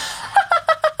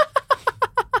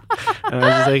 And I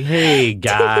was just like, hey,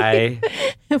 guy.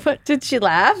 What, did she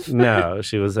laugh? No,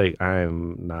 she was like,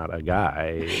 I'm not a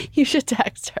guy. You should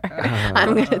text her.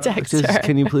 I'm going to text her.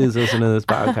 Can you please listen to this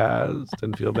podcast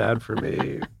and feel bad for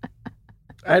me?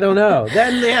 I don't know.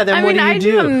 Then what do you do? I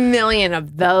do a million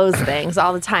of those things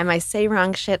all the time. I say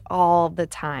wrong shit all the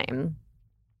time.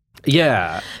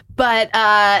 Yeah. But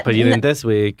you didn't this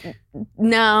week.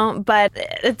 No, but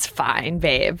it's fine,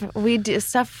 babe. We do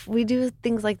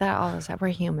things like that all the time. We're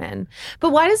human. But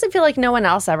why does it feel like no one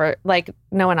else ever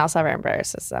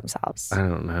embarrasses themselves? I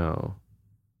don't know.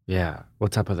 Yeah.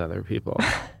 What's up with other people?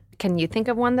 Can you think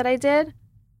of one that I did?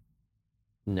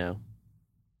 No.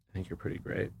 I think you're pretty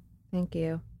great. Thank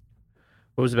you.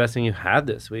 What was the best thing you had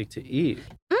this week to eat?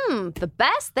 The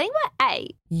best thing I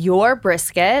ate. Your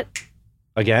brisket.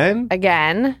 Again?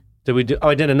 Did we do? Oh,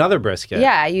 I did another brisket.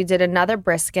 Yeah, you did another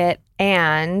brisket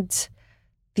and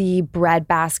the bread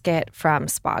basket from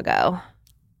Spago.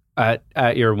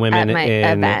 At your Women in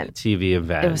event. TV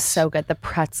event. It was so good. The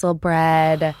pretzel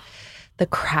bread, the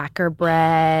cracker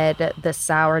bread, the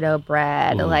sourdough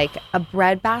bread. Ooh. Like, a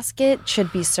bread basket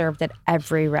should be served at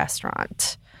every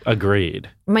restaurant. Agreed.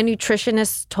 My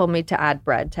nutritionist told me to add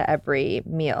bread to every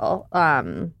meal.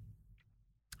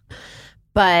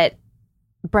 But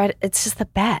bread, it's just the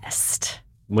best.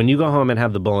 When you go home and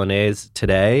have the bolognese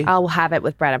today, I'll have it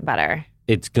with bread and butter.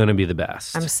 It's going to be the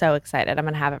best. I'm so excited. I'm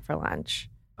going to have it for lunch.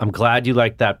 I'm glad you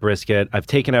liked that brisket. I've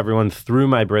taken everyone through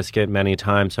my brisket many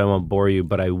times, so I won't bore you,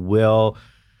 but I will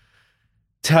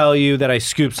tell you that I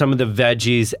scooped some of the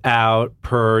veggies out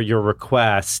per your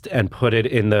request and put it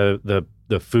in the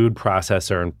the food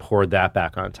processor and poured that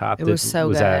back on top. It was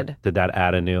so good. Did that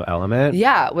add a new element?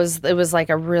 Yeah, it was like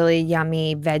a really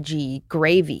yummy veggie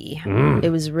gravy. It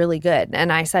was really good.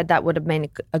 And I said that would have made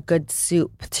a good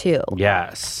soup too.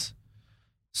 Yes.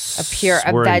 A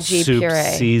We're in veggie soup puree.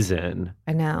 season.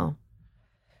 I know.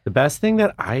 The best thing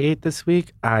that I ate this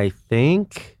week, I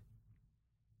think,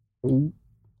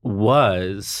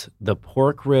 was the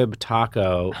pork rib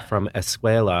taco from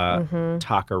Escuela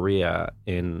Taqueria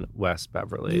in West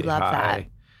Beverly You love High.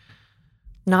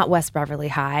 that. Not West Beverly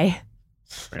High.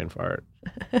 Brain fart.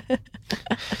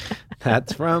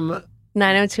 That's from Beverly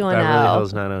 90210.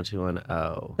 Hills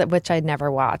 90210. Which I'd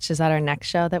never watched. Is that our next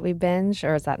show that we binge,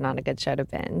 or is that not a good show to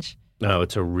binge? No,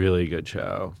 it's a really good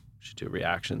show. We should do a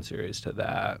reaction series to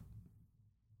that.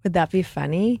 Would that be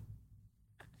funny?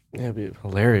 Yeah, it'd be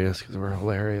hilarious because we're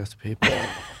hilarious people.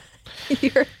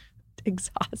 You're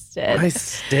exhausted. My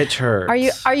stitch hurts.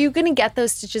 Are you going to get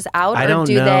those stitches out? I or don't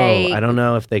do know. They... I don't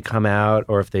know if they come out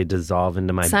or if they dissolve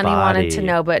into my Sonny body. wanted to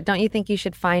know, but don't you think you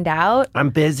should find out? I'm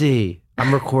busy.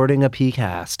 I'm recording a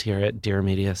PCast here at Dear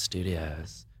Media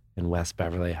Studios in West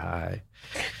Beverly High.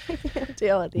 I can't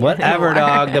deal with you Whatever, anymore.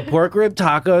 dog. The pork rib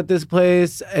taco at this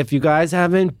place, if you guys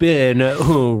haven't been,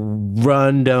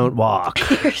 run, don't walk.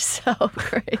 You're so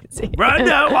crazy. Run,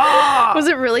 don't walk! Was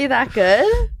it really that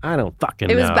good? I don't fucking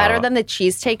know. It was better than the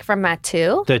cheesesteak from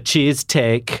Matu. the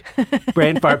cheesesteak.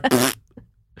 Brain fart.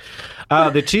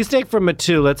 The cheesesteak from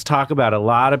Matu, let's talk about it. A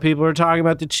lot of people are talking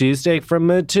about the cheesesteak from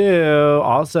Matu.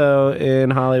 Also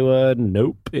in Hollywood.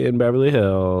 Nope. In Beverly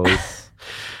Hills.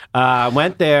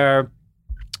 Went there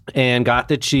and got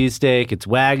the cheesesteak. It's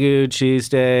Wagyu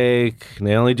cheesesteak. And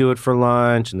they only do it for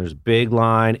lunch. And there's a big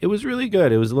line. It was really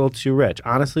good. It was a little too rich.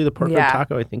 Honestly, the pork rib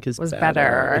taco, I think, was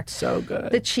better. It's so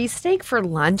good. The cheesesteak for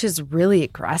lunch is really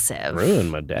aggressive.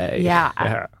 Ruined my day. Yeah.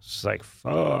 It's just like,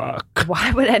 fuck.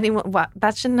 Why would anyone?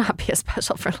 That should not be a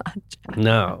special for lunch.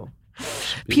 No.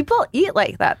 People eat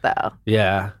like that though.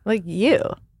 Yeah. Like you.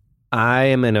 I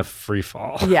am in a free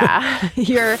fall. Yeah.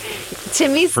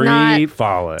 Timmy's free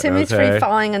falling. Timmy's free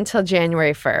falling until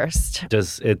January 1st.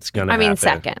 It's gonna happen.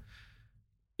 2nd.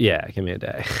 Yeah, give me a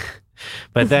day.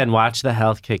 But then watch the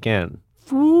health kick in.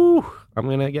 Woo, I'm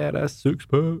gonna get a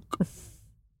 6-pack.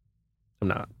 I'm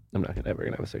not ever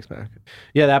gonna have a 6-pack.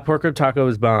 Yeah, that pork rib taco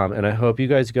was bomb, and I hope you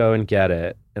guys go and get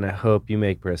it. And I hope you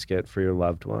make brisket for your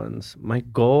loved ones. My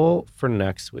goal for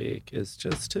next week is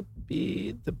just to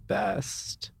be the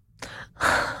best.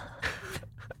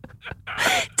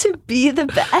 To be the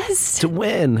best. To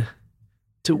win.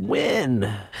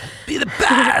 Be the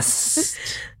best.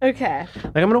 Okay. Like,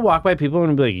 I'm going to walk by people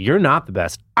and be like, you're not the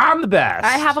best. I'm the best.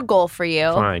 I have a goal for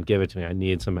you. Fine, give it to me. I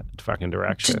need some fucking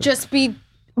direction. To just be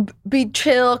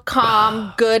chill,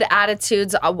 calm, good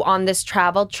attitudes on this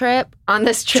travel trip. On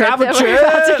this trip Travel that trip? we're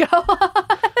about to go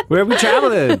on. Where are we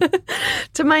traveling?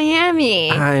 To Miami.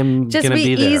 I'm Just going to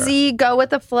be there. easy, go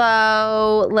with the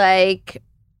flow, like,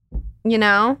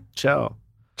 Chill.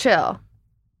 chill.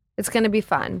 It's going to be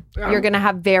fun. You're going to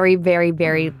have very, very,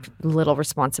 very little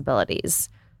responsibilities.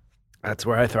 That's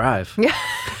where I thrive.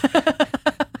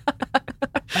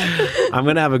 I'm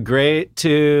going to have a great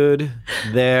tude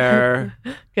there.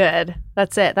 Good.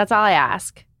 That's it. That's all I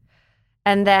ask.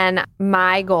 And then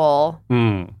my goal,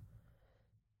 I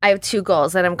have 2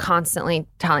 goals that I'm constantly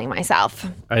telling myself.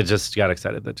 I just got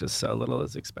excited that just so little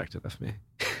is expected of me.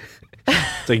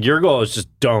 It's like, your goal is just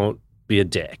don't be a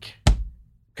dick.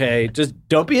 Okay? Just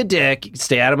don't be a dick.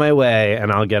 Stay out of my way,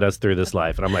 and I'll get us through this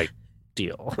life. And I'm like,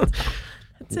 deal.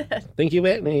 That's it. Thank you,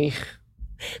 Whitney.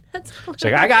 That's She's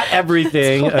like, I got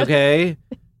everything, okay?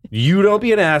 You don't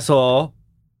be an asshole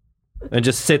and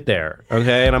just sit there,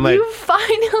 okay? And I'm like, you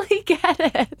finally get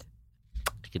it.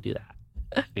 I could do that.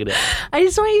 I could do that. I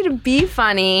just want you to be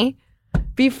funny.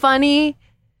 Be funny.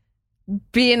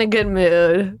 Be in a good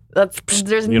mood.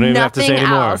 There's You don't even have to nothing say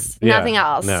anymore. else. Yeah. Nothing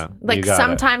else. No, you Like got it.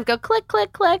 sometimes go click,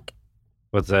 click, click.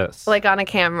 What's this? Like on a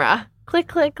camera. Click,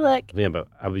 click, click. Yeah, but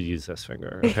I would use this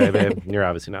finger, okay, babe? You're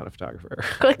obviously not a photographer.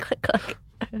 Click, click, click.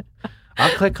 I'll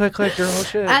click your whole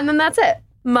shit. And then that's it.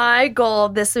 My goal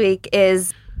this week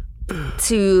is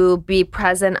to be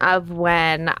present of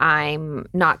when I'm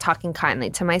not talking kindly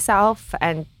to myself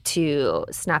and to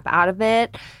snap out of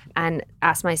it and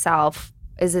ask myself,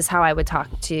 is this how I would talk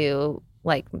to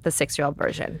like the 6-year-old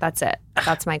version? That's it.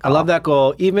 That's my goal. I love that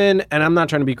goal. Even, and I'm not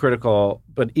trying to be critical,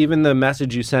 but even the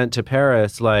message you sent to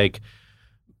Paris, like,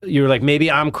 you were like,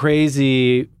 maybe I'm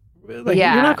crazy. Like,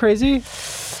 Yeah. You're not crazy.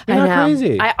 You're I not know.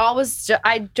 crazy.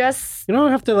 I just You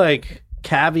don't have to like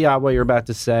caveat what you're about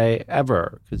to say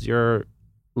ever, because you're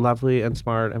lovely and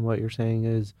smart, and what you're saying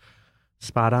is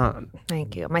Spot on.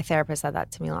 Thank you. My therapist said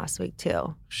that to me last week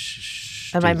too.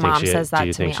 Shh. And my mom says that to me all the time. Do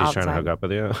you think she's trying to hook up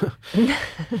with you?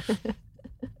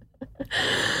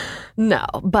 No,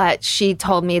 but she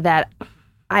told me that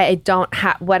I don't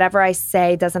have, whatever I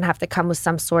say doesn't have to come with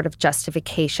some sort of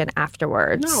justification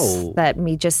afterwards. No. That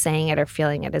me just saying it or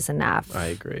feeling it is enough. I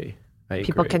agree.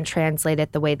 People can translate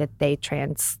it the way that they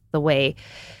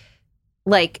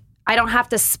like, I don't have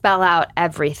to spell out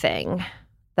everything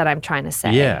that I'm trying to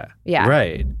say. Yeah.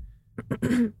 Right.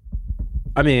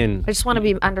 I mean, I just want to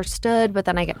be understood, but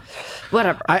then I get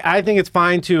whatever. I think it's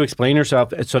fine to explain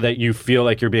yourself so that you feel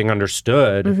like you're being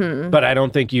understood, but I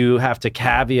don't think you have to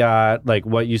caveat like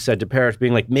what you said to Paris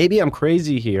being like, maybe I'm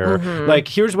crazy here. Like,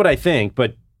 here's what I think,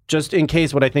 but just in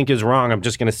case what I think is wrong, I'm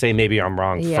just going to say maybe I'm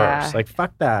wrong first. Like,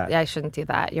 fuck that. Yeah, I shouldn't do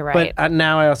that. You're right. But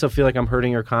now I also feel like I'm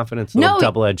hurting your confidence. No,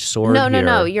 double-edged sword here.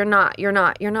 No. You're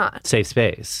not. Safe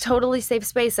space. Totally safe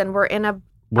space. And we're in a...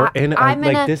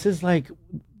 This is like...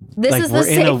 This like is the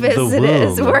safest it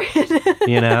is. We're in,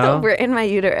 you know? We're in my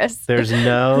uterus. There's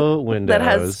no windows. That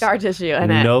has scar tissue in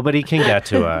it. Nobody can get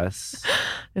to us.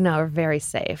 No, we're very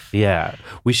safe. Yeah.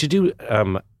 We should do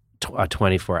a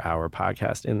 24-hour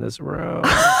podcast in this room.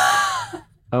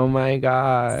 Oh my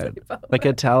God. Like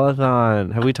a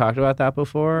telethon. Have we talked about that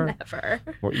before? Never.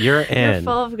 You're in. You're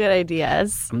full of good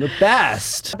ideas. I'm the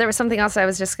best. There was something else I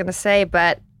was just going to say,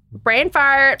 but brain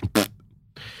fart.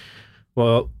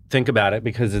 Well, think about it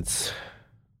because it's...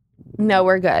 No,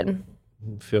 we're good.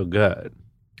 Feel good.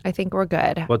 I think we're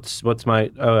good. What's my...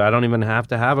 Oh, I don't even have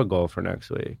to have a goal for next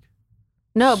week.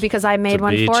 No, because I made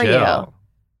one for you.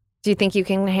 Do you think you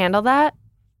can handle that?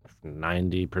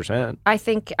 90%. I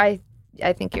think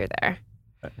you're there.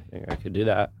 I think I could do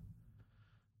that.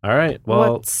 All right.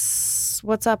 Well,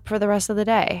 what's up for the rest of the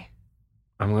day?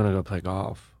 I'm gonna go play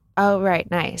golf. Oh, right.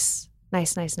 Nice. I'm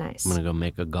gonna go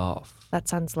make a golf. That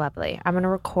sounds lovely. I'm gonna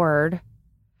record.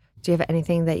 Do you have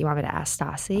anything that you want me to ask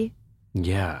Stassi?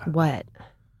 Yeah. What?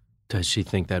 Does she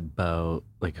think that Bo,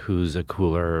 like, who's a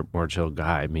cooler, more chill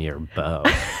guy, me or Bo?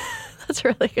 That's a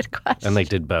really good question. And like,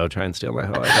 did Bo try and steal my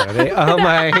whole identity? Oh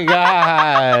my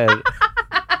God.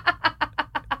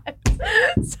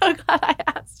 So glad I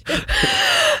asked you.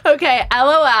 Okay,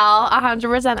 LOL,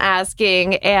 100%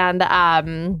 asking.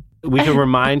 And we can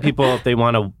remind people if they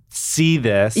want to see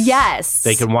this. Yes.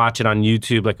 They can watch it on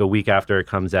YouTube like a week after it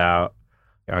comes out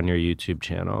on your YouTube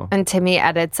channel. And Timmy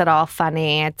edits it all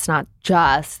funny. It's not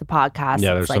just the podcast.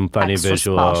 Yeah, there's some funny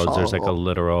visuals. Special. There's like a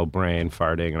literal brain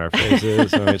farting in our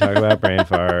faces when we talk about brain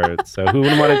farts. So who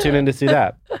wouldn't want to tune in to see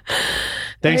that?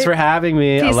 Thanks for having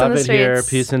me. Peace I love it streets. here.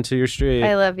 Peace into your street.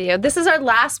 I love you. This is our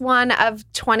last one of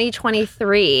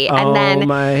 2023. And oh then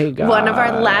my God. One of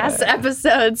our last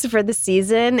episodes for the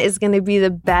season is going to be the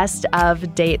best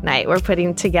of date night. We're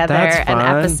putting together an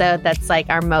episode that's like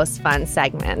our most fun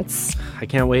segments. I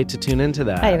can't wait to tune into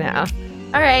that. I know.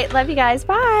 All right. Love you guys.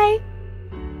 Bye.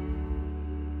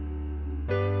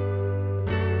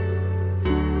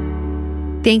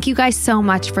 Thank you guys so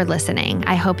much for listening.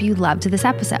 I hope you loved this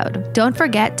episode. Don't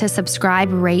forget to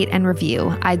subscribe, rate, and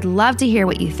review. I'd love to hear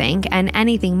what you think and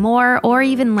anything more or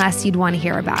even less you'd want to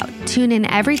hear about. Tune in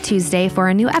every Tuesday for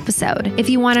a new episode. If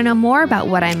you want to know more about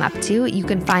what I'm up to, you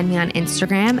can find me on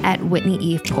Instagram at Whitney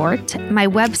Eve Port, my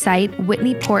website,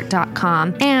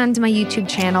 whitneyport.com, and my YouTube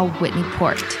channel, Whitney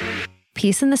Port.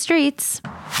 Peace in the streets.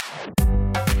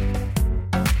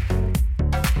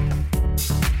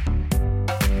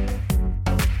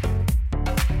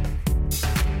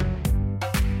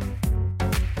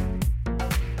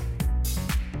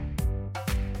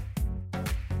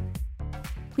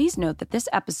 Please note that this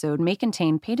episode may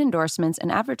contain paid endorsements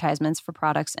and advertisements for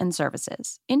products and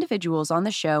services. Individuals on the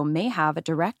show may have a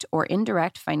direct or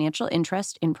indirect financial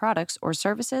interest in products or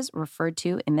services referred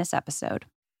to in this episode.